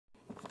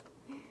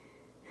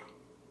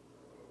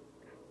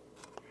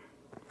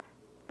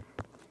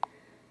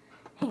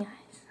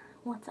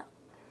What's up?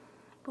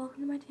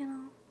 Welcome to my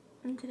channel.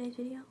 In today's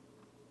video, I'm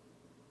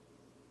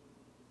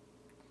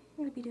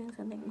going to be doing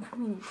something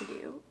we need to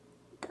do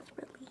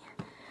desperately.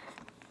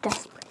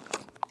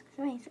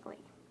 So basically,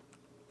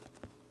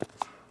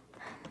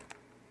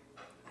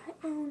 I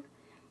own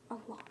a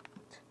lot.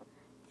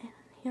 And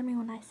hear me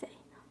when I say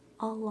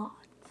a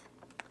lot.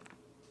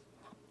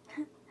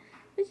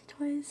 Fidget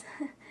toys.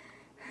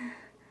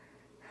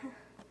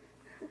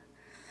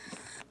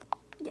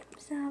 Yeah,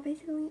 so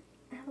basically,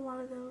 I have a lot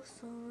of those,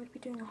 so I'm going to be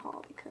doing a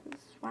haul because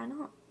why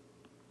not?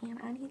 And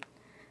I'm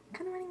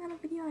kind of running out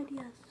of video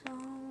ideas, so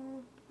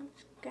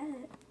let's get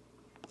it.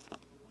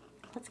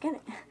 Let's get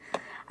it.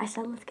 I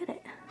said let's get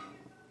it.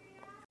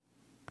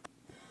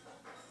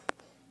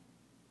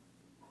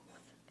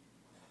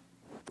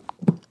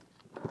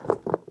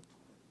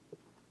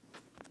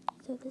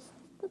 So this is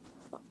the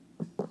box.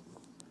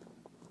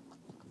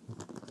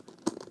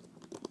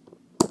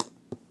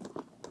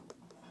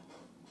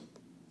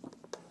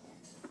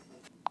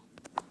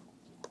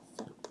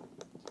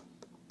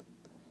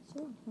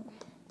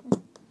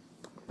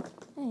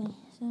 Hey,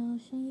 so I'll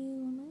show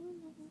you my own.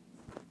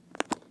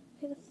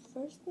 Okay, the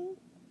first thing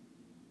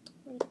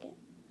we're gonna get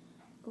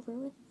over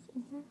with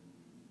in here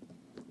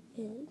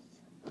is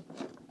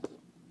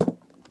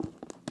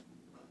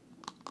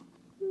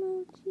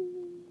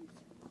mochis.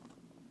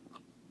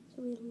 So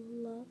we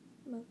love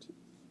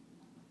mochis.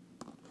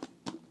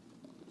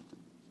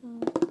 So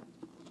we're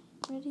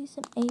gonna do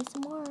some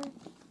ASMR.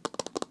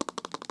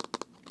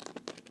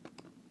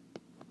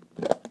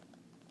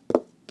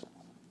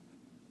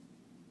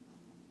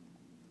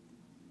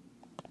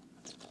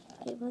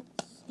 Okay,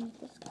 let's make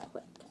this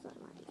quick because I'm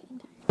already getting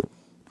tired.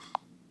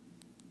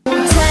 10,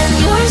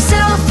 you're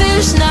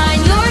selfish.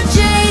 9, you're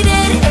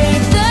jaded.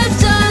 8, the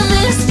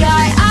dumbest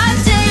guy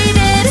I've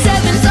dated.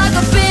 7's like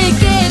a big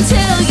game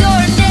till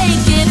you're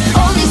naked.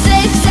 Only 6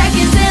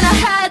 seconds and I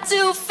had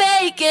to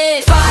fake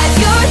it. 5,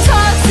 you're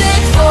toxic.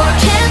 4,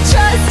 can't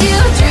trust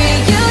you.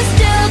 3, you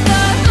still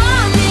got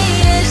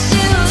mommy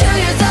issues. 2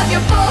 years of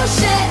your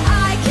bullshit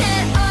I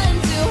can't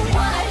undo. 1,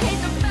 I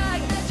hate the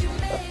fact that you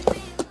made me.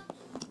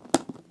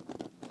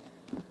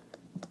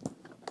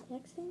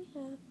 Next thing we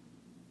have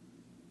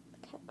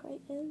the category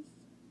is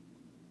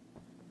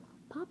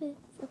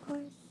poppets, of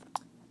course.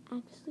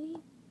 Actually,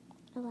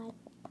 I lied.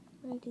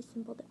 We're going to do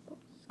simple dimples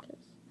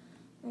because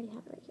I already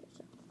have it right here.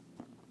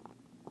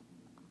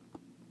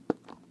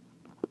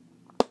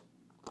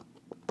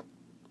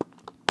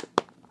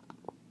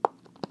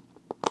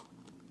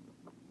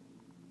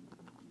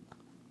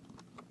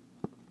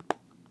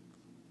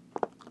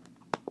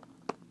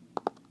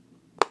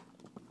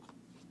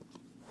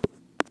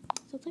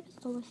 So it's like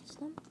a solar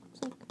system.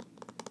 It's like,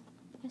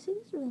 I see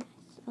this is really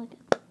nice. I like it.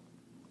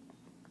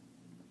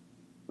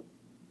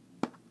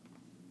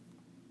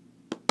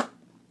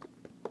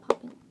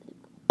 Popping the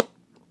dimple.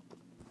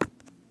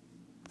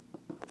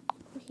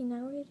 Okay, now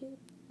we're gonna do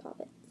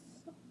poppets.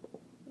 So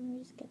let me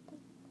just get them.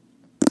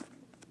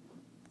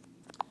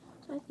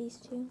 So I have these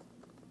two.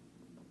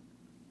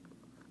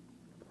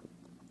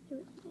 They're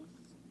really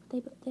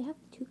nice. They have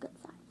 2 good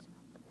sides.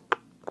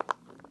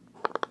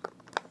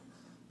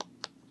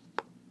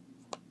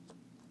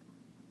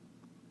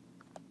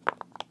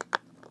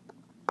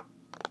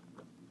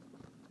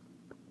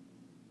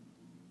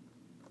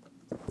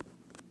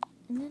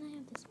 And then I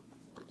have this one.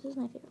 This is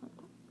my favorite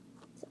one.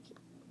 So cute.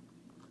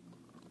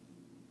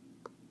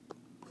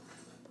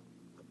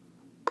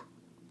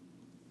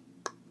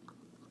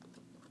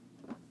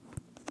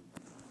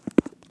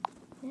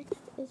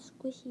 Next is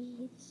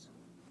squishies.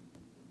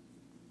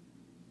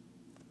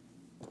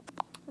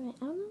 Alright,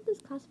 I don't know if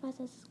this classifies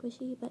as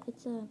squishy, but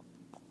it's a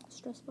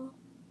stress ball.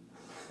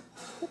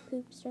 It's a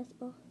poop stress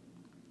ball.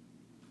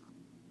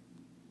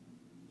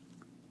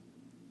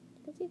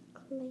 You can see the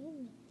clay in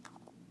there.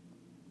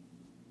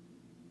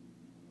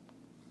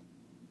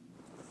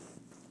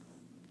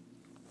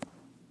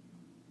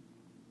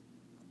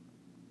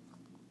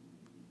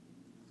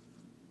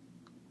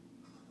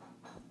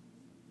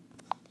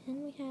 Then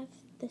we have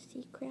the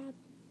sea crab.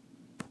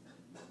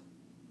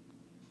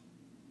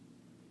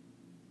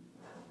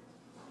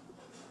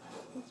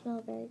 They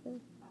smell very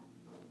good.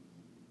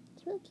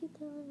 It's really cute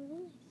though and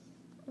really nice.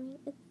 I mean,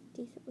 it's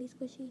decently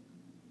squishy.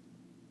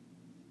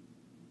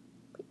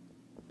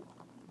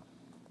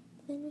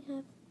 Then we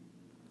have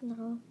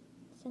now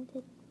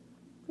scented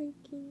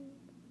freaking.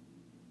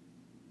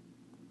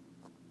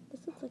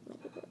 This looks like my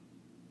favorite.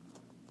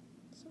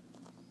 So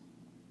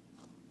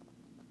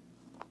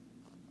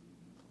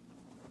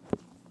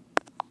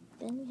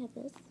then we have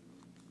this.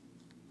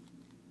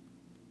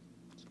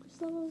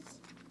 Squish levels,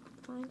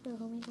 fine for a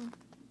homemade one.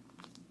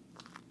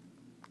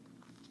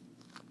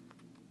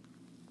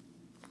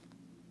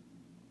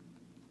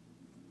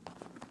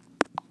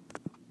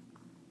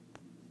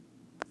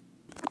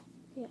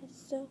 Okay guys,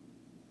 so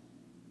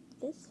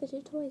this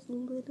fidget toy is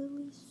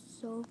literally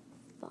so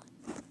fun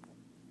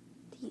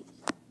to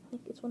use.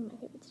 Like, it's one of my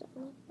favorites,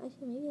 definitely.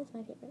 Actually, maybe it's my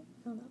favorite.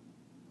 I don't know.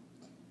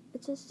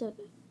 It's just so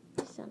good.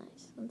 It's so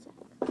nice. One sec.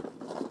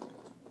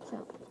 So,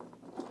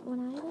 when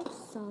I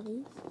saw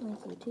these on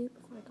YouTube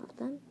before I got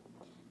them.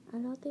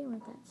 I thought they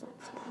weren't that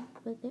satisfying,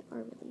 but they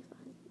are really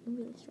fun and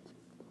really stressful.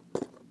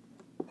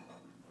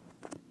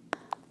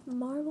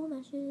 Marble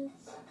meshes.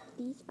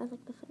 These are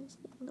like the funnest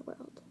thing in the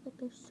world. Like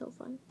they're so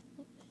fun.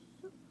 Like so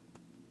fun.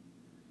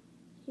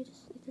 You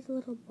just like there's a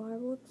little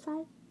marble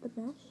inside the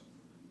mesh,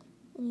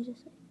 and you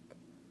just like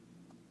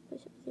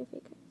push it with your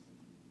fingers.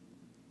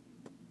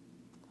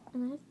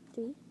 And I have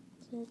 3,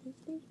 so these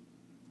 3.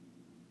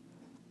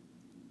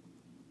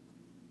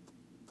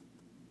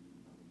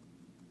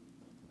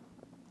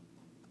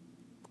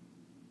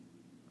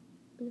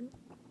 Blue,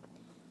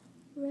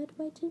 red,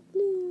 white, and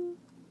blue.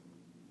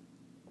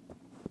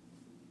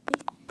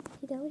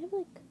 See, now we have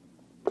like,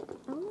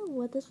 I don't know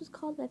what this was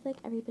called, but I feel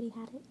like everybody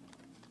had it.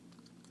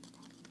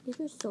 These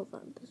are so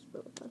fun. This is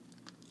really fun.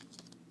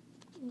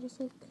 You just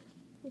like,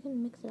 you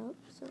can mix it up,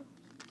 so.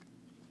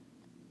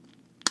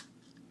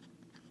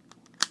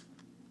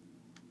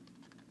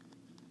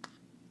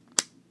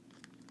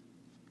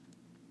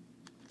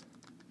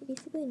 You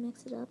basically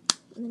mix it up,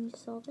 and then you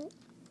solve it.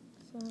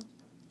 So.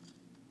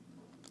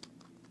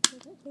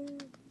 Put it here,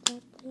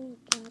 that there,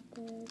 that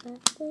there,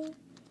 that there.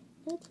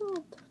 And it's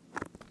solved.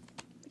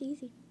 Pretty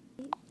easy.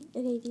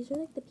 Okay, these are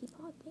like the pea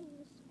pod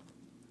things.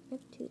 I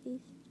have 2 of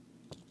these.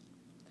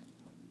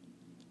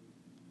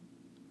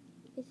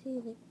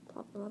 Basically, like,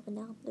 pop them up and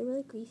down. They're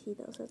really greasy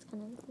though, so it's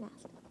kind of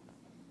nasty.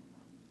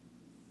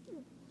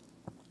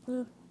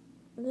 Ugh.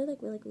 They're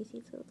like really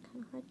greasy, so it's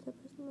kind of hard to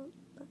push them up,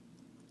 but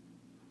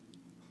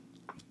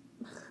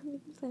I'm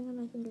playing on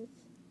my fingers.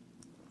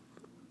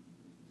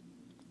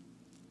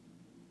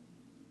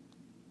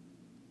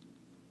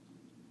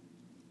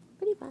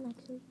 Pretty fun,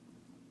 actually.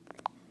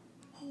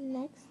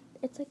 Next,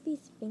 it's like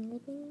these finger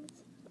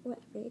things,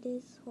 whatever it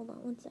is. Hold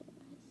on 1 second,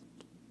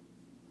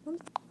 guys.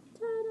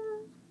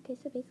 Ta-da! Okay,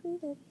 so basically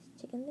they're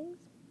these chicken things.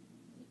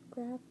 You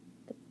grab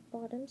the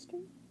bottom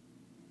string,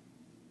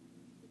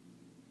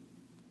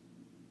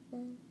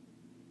 and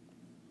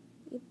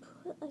you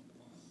put like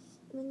this,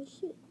 and then you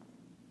shoot it.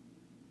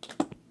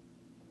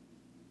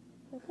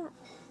 Like that.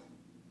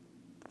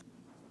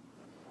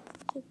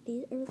 So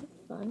these are really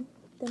fun.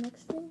 The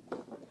next thing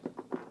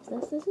is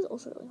this. This is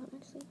also really fun,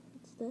 actually.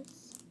 It's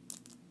this.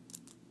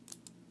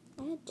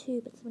 I had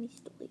 2, but somebody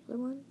stole the other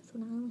one, so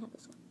now I only have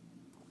this one.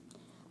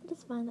 But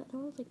it's fine. That other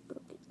one was like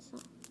broken, so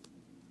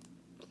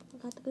I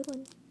got the good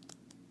one.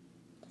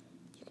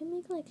 You can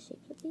make like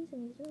shapes with these,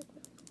 and these are like really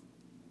cool.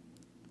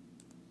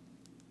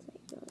 It's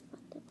like really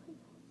fun to play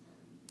with.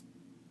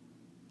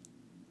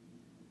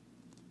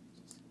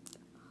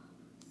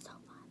 Just so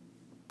fun.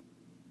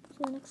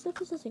 So the next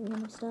stuff is just like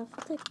random stuff.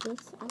 It's like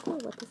this. I don't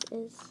know what this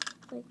is.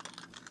 Like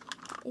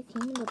it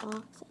came in the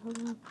box. I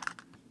don't know.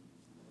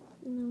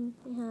 And then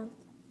we have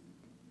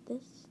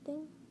this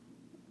thing.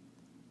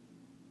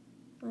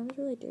 Mine was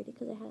really dirty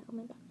because I had it on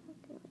my backpack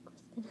and it like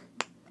rusted.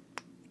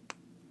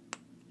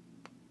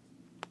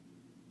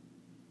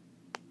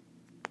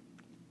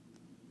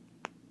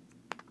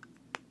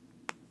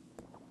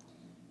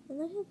 And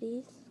then I have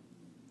these.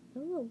 I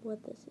don't know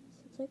what this is.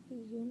 It's like a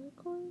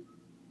unicorn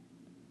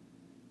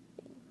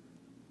thing.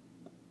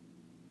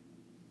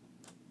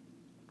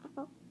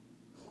 Oh.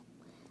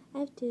 I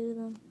have 2 of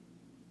them.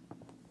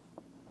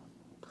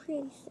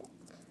 Pretty sick.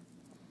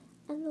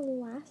 And the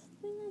last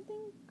thing I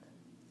think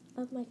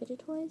of my fidget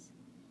toys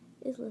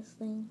is this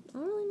thing. I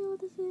don't really know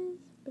what this is,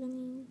 but I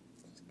mean,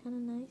 it's kind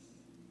of nice,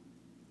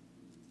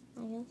 I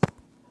guess.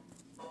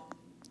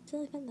 It's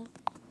really fun though.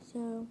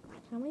 So,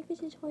 how many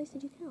fidget toys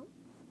did you count?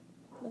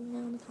 Let me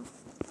know in the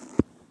comments.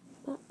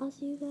 But I'll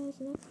see you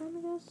guys next time,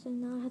 I guess. And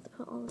now I have to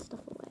put all this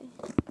stuff away.